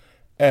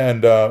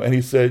 and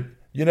he said,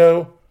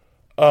 your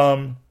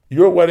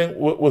wedding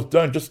was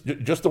done just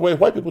the way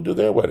white people do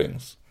their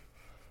weddings.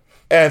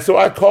 And so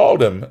I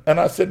called him and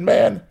I said,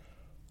 man,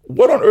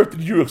 what on earth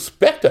did you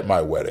expect at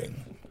my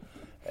wedding?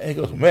 And he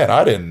goes, man,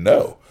 I didn't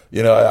know.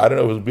 I don't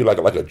know if it would be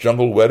like a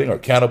jungle wedding or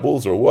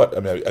cannibals or what. I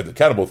mean, at the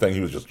cannibal thing, he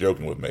was just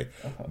joking with me.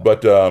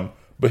 But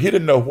he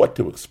didn't know what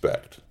to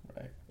expect,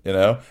 right.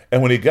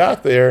 And when he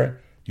got there,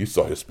 he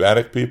saw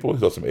Hispanic people, he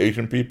saw some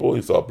Asian people,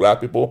 he saw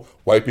black people,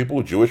 white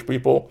people, Jewish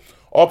people,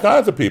 all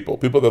kinds of people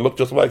that looked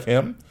just like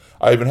him.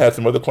 I even had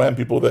some other Klan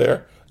people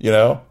there, they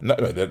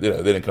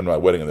didn't come to my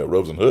wedding in their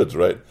robes and hoods,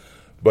 right?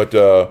 But,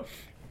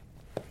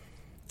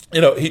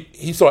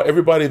 he saw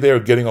everybody there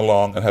getting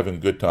along and having a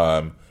good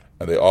time,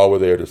 and they all were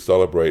there to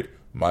celebrate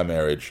my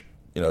marriage,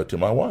 to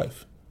my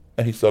wife.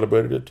 And he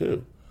celebrated it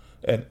too.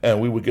 And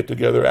we would get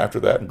together after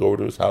that and go over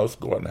to his house,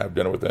 go out and have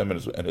dinner with him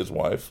and his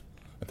wife,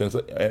 and things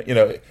like.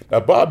 Now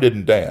Bob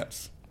didn't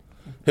dance.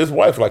 His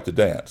wife liked to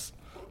dance.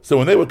 So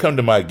when they would come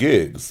to my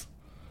gigs,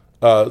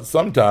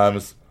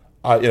 sometimes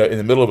in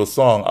the middle of a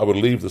song, I would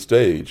leave the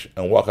stage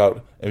and walk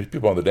out, and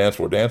people on the dance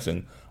floor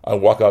dancing, I'd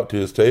walk out to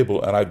his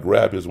table and I'd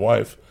grab his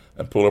wife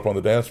and pull her up on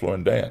the dance floor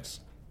and dance.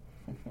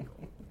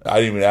 I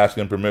didn't even ask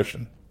him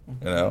permission,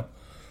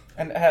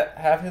 And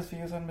have his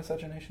views on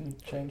miscegenation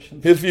changed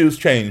since? His views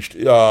changed.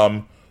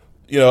 I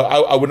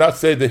would not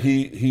say that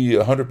he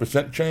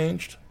 100%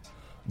 changed,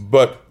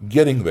 but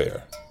getting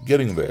there.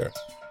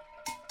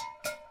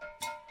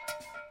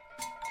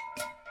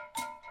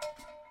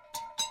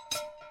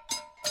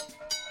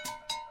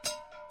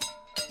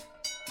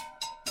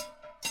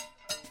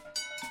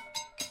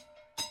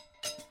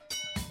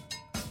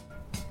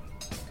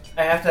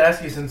 I have to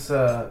ask you,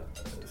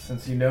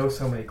 since you know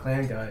so many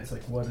Klan guys,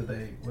 like what do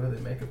they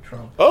make of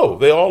Trump? Oh,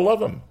 they all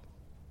love him.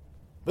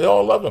 They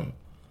all love him.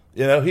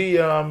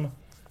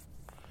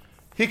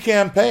 He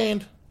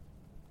campaigned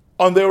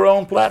on their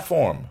own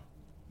platform.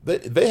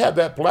 They had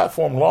that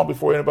platform long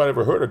before anybody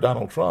ever heard of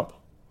Donald Trump.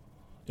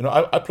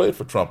 I played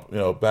for Trump,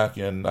 back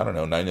in,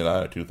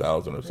 99 or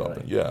 2000 or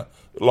something. Really? Yeah,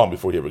 long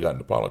before he ever got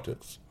into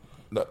politics.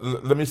 Now,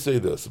 let me say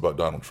this about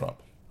Donald Trump.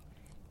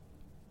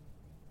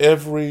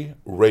 Every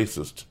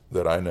racist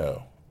that I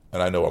know,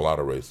 and I know a lot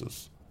of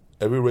racists,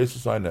 every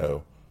racist I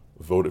know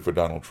voted for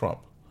Donald Trump.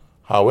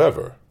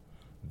 However,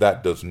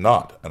 that does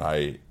not, and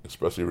I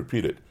expressly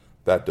repeat it,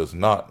 that does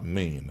not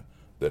mean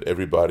that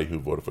everybody who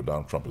voted for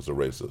Donald Trump is a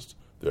racist.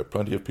 There are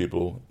plenty of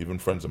people, even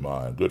friends of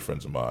mine, good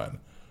friends of mine,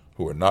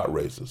 who are not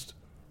racist,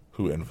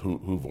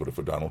 who voted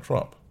for Donald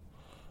Trump.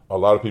 A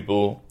lot of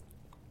people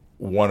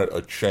wanted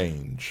a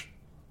change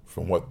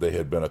from what they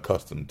had been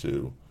accustomed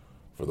to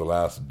for the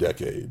last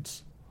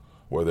decades,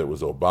 whether it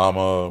was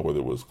Obama, whether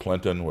it was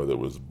Clinton, whether it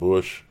was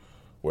Bush,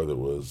 whether it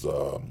was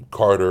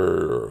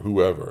Carter or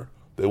whoever.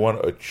 They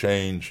want a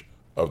change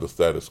of the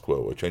status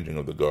quo, a changing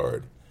of the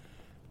guard.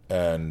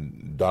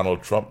 And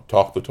Donald Trump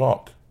talked the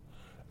talk.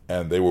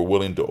 And they were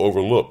willing to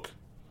overlook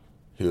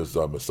his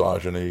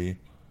misogyny,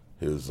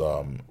 his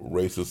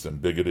racist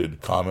and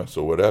bigoted comments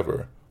or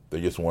whatever.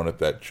 They just wanted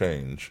that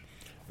change.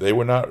 They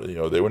were not,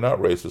 they were not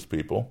racist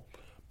people,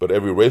 but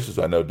every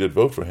racist I know did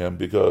vote for him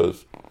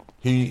because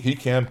he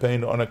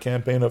campaigned on a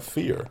campaign of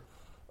fear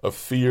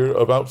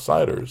of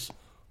outsiders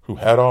who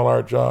had all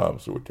our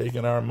jobs, who were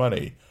taking our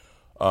money,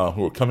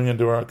 who were coming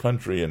into our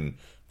country and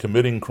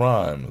committing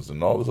crimes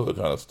and all this other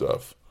kind of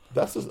stuff.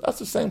 That's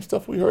the same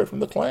stuff we heard from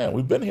the Klan.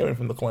 We've been hearing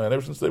from the Klan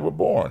ever since they were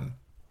born.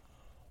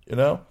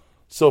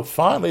 So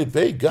finally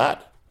they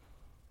got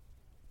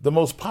the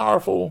most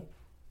powerful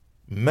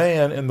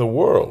man in the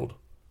world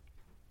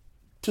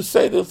to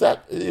say the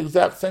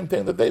exact same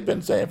thing that they've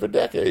been saying for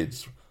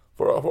decades,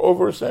 for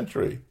over a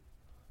century.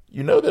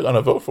 They're going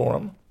to vote for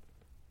him.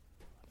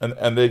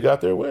 And they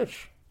got their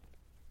wish.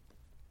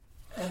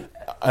 And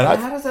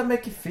how does that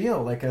make you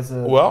feel?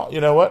 Well, you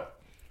know what?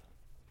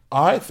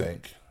 I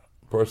think,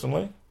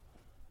 personally,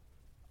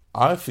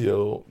 I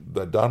feel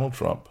that Donald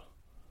Trump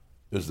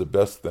is the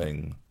best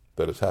thing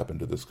that has happened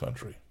to this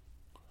country.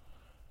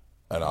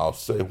 And I'll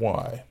say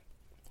why.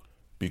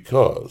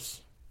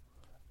 Because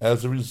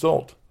as a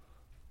result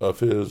of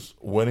his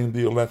winning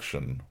the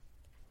election,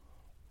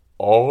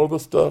 all the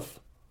stuff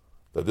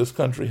that this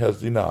country has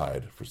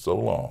denied for so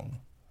long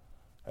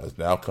has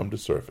now come to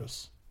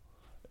surface.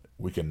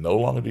 We can no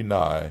longer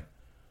deny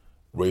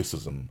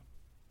racism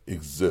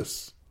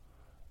exists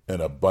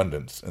in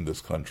abundance in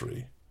this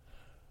country.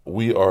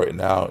 We are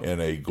now in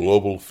a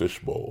global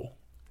fishbowl.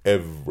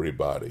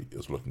 Everybody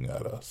is looking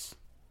at us.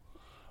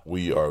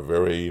 We are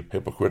very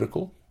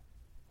hypocritical.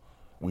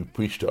 We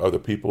preach to other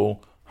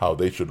people how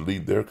they should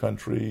lead their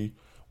country.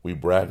 We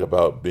brag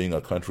about being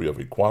a country of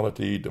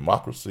equality,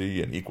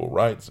 democracy, and equal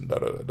rights, and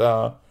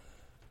da-da-da-da.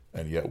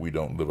 And yet we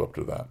don't live up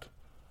to that.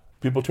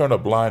 People turn a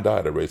blind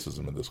eye to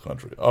racism in this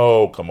country.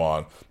 Oh, come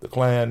on. The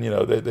Klan,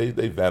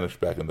 they vanished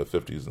back in the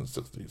 50s and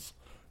 60s.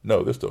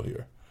 No, they're still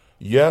here.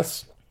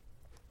 Yes,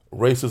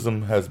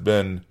 racism has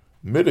been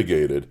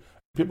mitigated.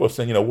 People are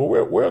saying,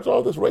 where's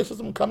all this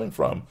racism coming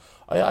from?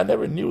 I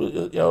never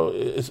knew,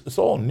 it's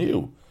all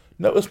new.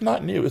 No, it's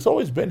not new. It's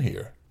always been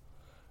here.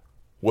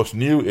 What's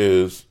new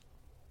is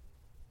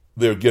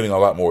they're getting a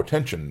lot more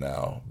attention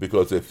now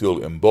because they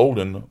feel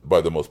emboldened by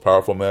the most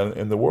powerful man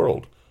in the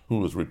world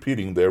who is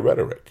repeating their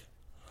rhetoric.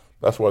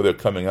 That's why they're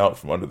coming out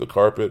from under the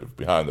carpet,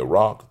 behind the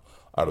rock,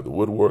 out of the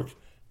woodwork.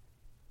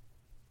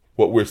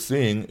 What we're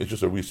seeing is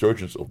just a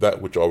resurgence of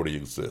that which already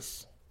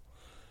exists.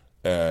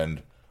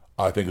 And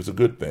I think it's a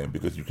good thing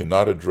because you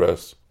cannot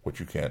address what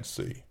you can't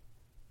see.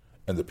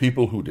 And the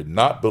people who did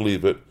not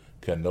believe it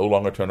can no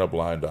longer turn a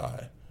blind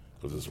eye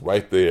because it's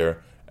right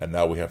there and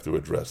now we have to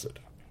address it.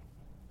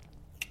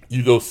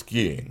 You go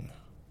skiing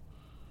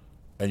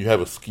and you have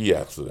a ski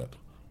accident.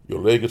 Your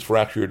leg is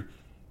fractured.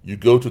 You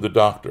go to the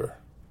doctor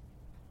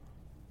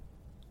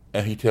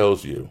and he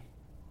tells you,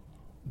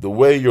 the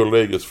way your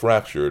leg is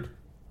fractured,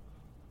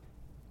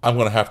 I'm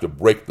going to have to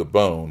break the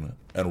bone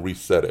and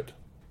reset it.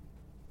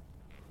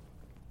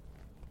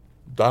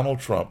 Donald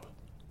Trump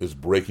is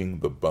breaking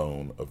the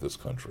bone of this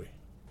country.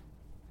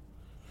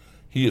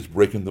 He is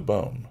breaking the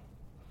bone,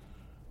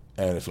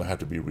 and it's going to have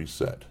to be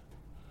reset.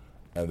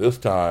 And this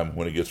time,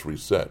 when it gets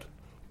reset,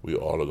 we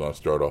all are going to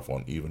start off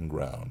on even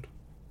ground,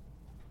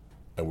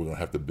 and we're going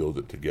to have to build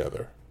it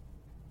together.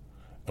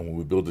 And when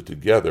we build it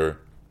together,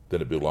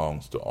 then it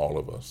belongs to all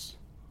of us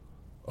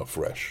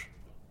afresh.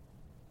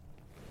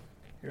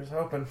 Here's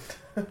hoping.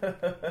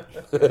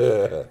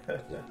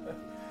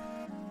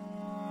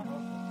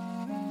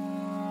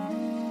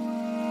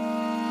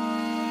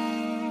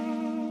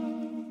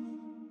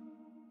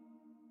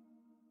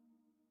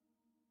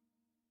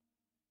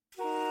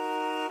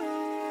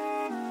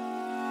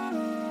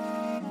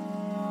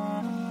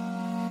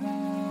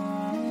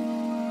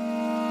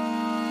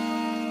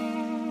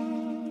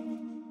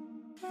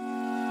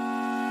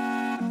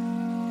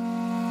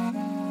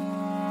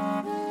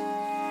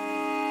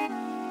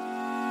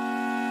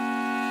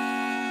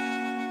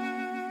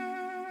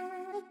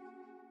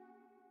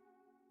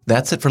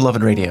 That's it for Love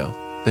and Radio.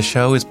 The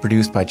show is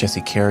produced by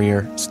Jesse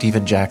Carrier,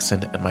 Stephen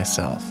Jackson, and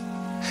myself.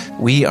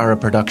 We are a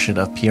production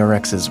of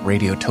PRX's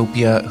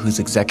Radiotopia, whose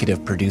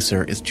executive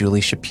producer is Julie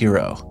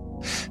Shapiro.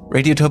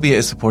 Radiotopia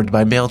is supported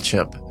by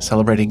MailChimp,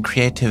 celebrating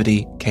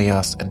creativity,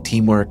 chaos, and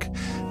teamwork,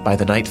 by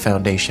the Knight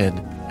Foundation,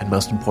 and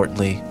most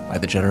importantly, by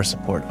the generous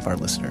support of our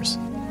listeners.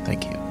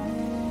 Thank you.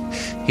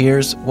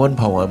 Here's one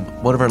poem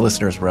one of our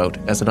listeners wrote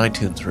as an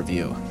iTunes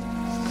review.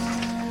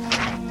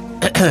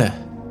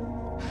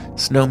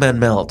 Snowmen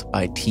Melt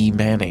by T.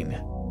 Manning.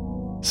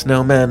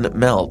 Snowmen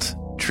melt,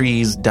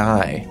 trees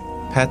die,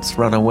 pets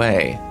run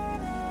away,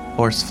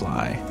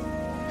 horsefly.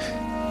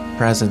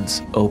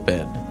 Presents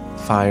open,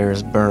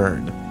 fires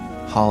burn,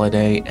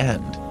 holiday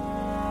end,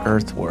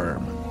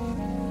 earthworm.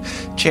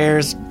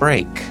 Chairs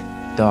break,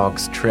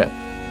 dogs trip,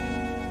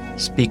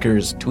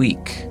 speakers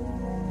tweak,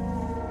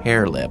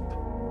 hair lip,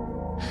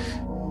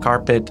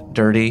 Carpet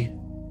dirty,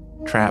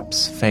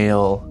 traps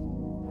fail,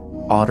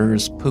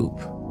 otters poop,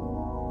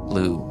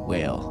 blue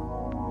whale.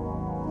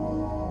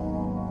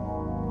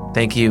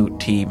 Thank you,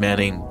 T.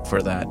 Manning,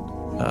 for that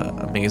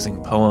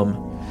amazing poem,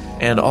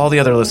 and all the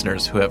other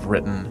listeners who have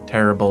written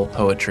terrible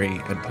poetry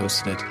and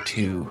posted it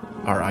to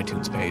our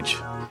iTunes page.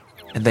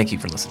 And thank you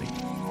for listening.